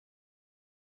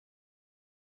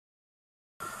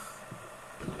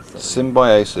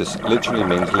Symbiosis literally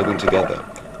means living together,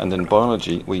 and in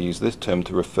biology we use this term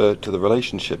to refer to the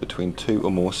relationship between two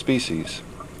or more species.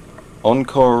 On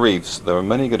coral reefs there are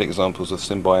many good examples of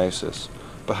symbiosis.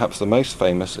 Perhaps the most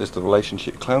famous is the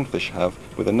relationship clownfish have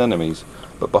with anemones,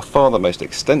 but by far the most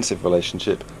extensive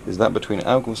relationship is that between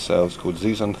algal cells called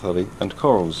zooxanthellae and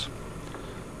corals.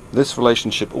 This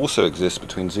relationship also exists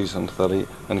between zooxanthellae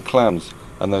and clams,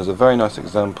 and there is a very nice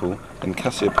example in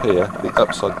Cassiopeia, the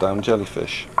upside-down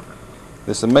jellyfish.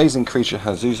 This amazing creature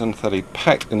has zooxanthellae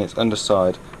packed in its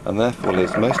underside and therefore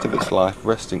lives most of its life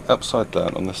resting upside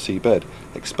down on the seabed,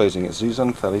 exposing its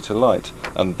zooxanthellae to light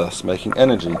and thus making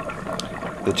energy.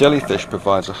 The jellyfish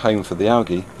provides a home for the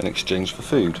algae in exchange for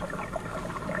food.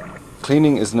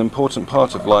 Cleaning is an important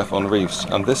part of life on reefs,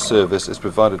 and this service is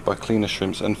provided by cleaner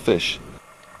shrimps and fish.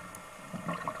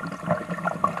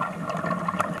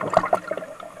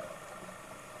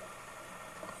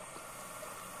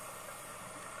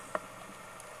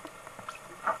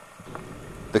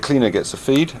 The cleaner gets a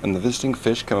feed and the visiting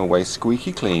fish come away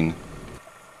squeaky clean.